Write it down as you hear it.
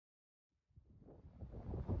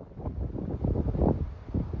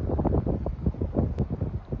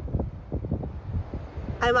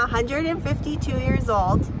I'm 152 years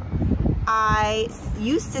old. I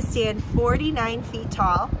used to stand 49 feet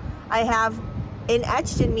tall. I have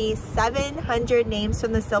etched in me 700 names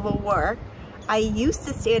from the Civil War. I used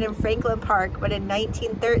to stand in Franklin Park, but in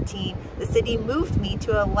 1913, the city moved me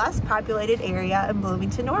to a less populated area in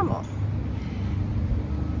Bloomington-Normal.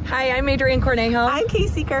 Hi, I'm Adrianne Cornejo. I'm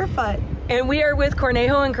Casey Kearfott. And we are with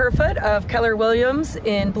Cornejo and Kearfott of Keller Williams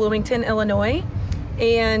in Bloomington, Illinois.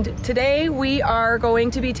 And today we are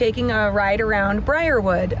going to be taking a ride around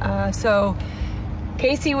Briarwood. So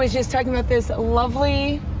Casey was just talking about this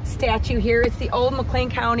lovely statue here. It's the old McLean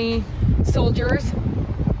County soldiers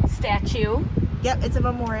statue. Yep, it's a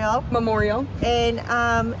memorial. And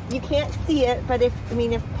you can't see it, but if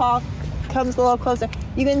Paul comes a little closer,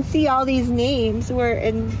 you can see all these names were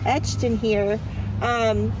etched in here.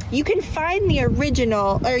 You can find the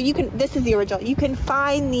original, or this is the original. You can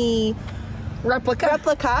find the replica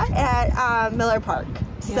at Miller Park.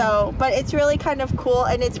 Yeah. So, but it's really kind of cool,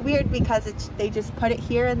 and it's weird because they just put it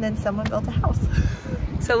here and then someone built a house.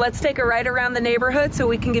 So let's take a ride around the neighborhood so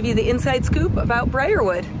we can give you the inside scoop about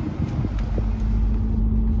Briarwood.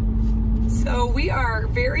 So we are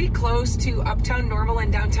very close to Uptown Normal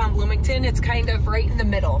in downtown Bloomington. It's kind of right in the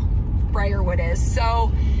middle, Briarwood is.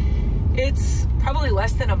 So it's probably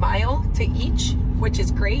less than a mile to each, which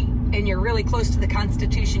is great. And you're really close to the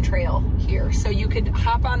Constitution Trail here. So you could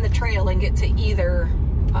hop on the trail and get to either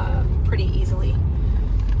pretty easily.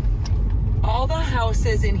 All the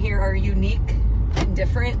houses in here are unique and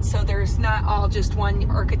different. So there's not all just one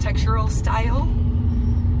architectural style.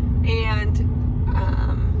 And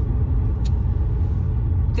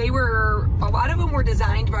a lot of them were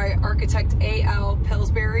designed by architect A.L.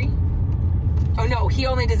 Pillsbury. Oh no, he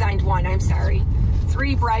only designed one, I'm sorry.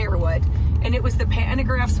 3 Briarwood. And it was the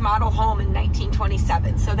Pantograph's model home in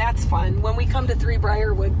 1927. So that's fun. When we come to 3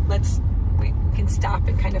 Briarwood, we can stop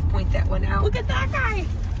and kind of point that one out. Look at that guy.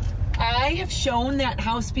 I have shown that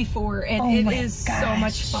house before, and it is so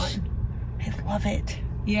much fun. I love it.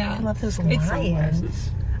 Yeah. I love those lions.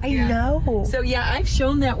 I know. So yeah, I've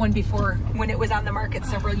shown that one before when it was on the market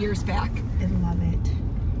several years back. I love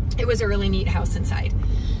it. It was a really neat house inside.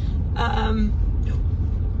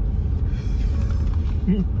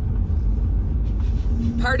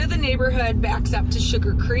 Part of the neighborhood backs up to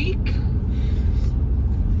Sugar Creek.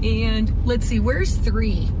 And let's see, where's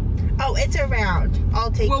 3? Oh, it's around. I'll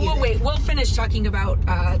take you. Well, wait. We'll finish talking about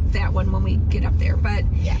that one when we get up there. But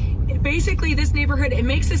yeah, basically this neighborhood, it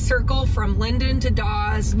makes a circle from Linden to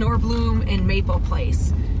Dawes, Norbloom, and Maple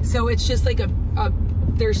Place. So it's just like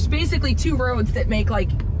there's basically 2 roads that make like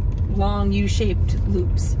long U-shaped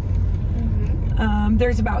loops. Mm-hmm.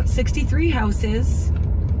 There's about 63 houses,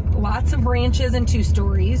 lots of ranches and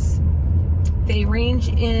 2-stories. They range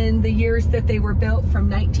in the years that they were built from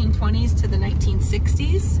 1920s to the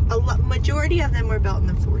 1960s. Majority of them were built in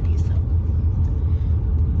the 40s though.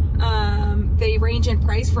 They range in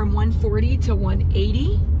price from $140 to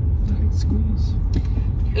 $180. Tight squeeze.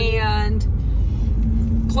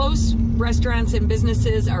 And close restaurants and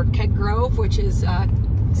businesses are Keg Grove, which is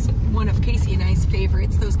one of Casey and I's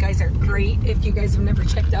favorites. Those guys are great. If you guys have never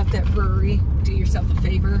checked out that brewery, do yourself a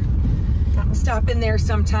favor. Stop in there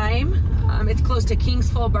sometime. It's close to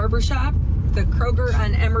Kingsville Barbershop, the Kroger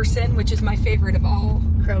on Emerson, which is my favorite of all.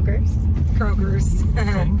 Kroger's.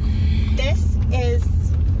 This is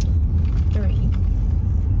 3.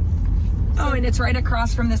 Oh, and it's right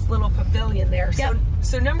across from this little pavilion there. Yep.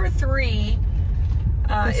 So number 3,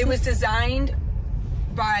 it was designed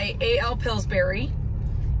by A.L. Pillsbury,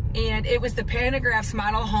 and it was the Pantograph's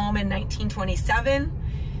model home in 1927.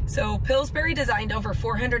 So Pillsbury designed over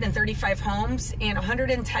 435 homes, and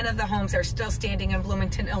 110 of the homes are still standing in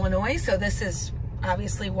Bloomington, Illinois. So this is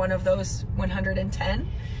obviously one of those 110.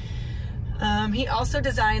 He also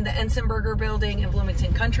designed the Ensenberger building in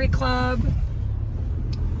Bloomington Country Club.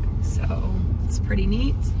 So it's pretty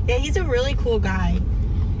neat. Yeah, he's a really cool guy.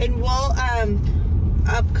 And we'll,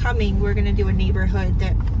 upcoming, we're gonna do a neighborhood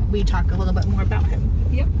that we talk a little bit more about him.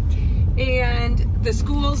 Yep. And the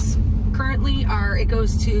schools currently it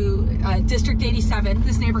goes to District 87.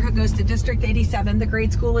 This neighborhood goes to District 87. The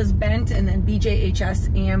grade school is Bent, and then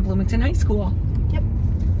BJHS and Bloomington High School. Yep.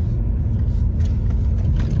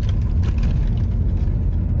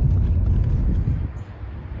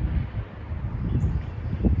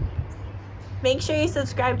 Make sure you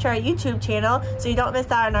subscribe to our YouTube channel so you don't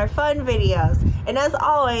miss out on our fun videos. And as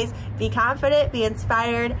always, be confident, be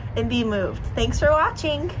inspired, and be moved. Thanks for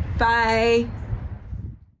watching. Bye.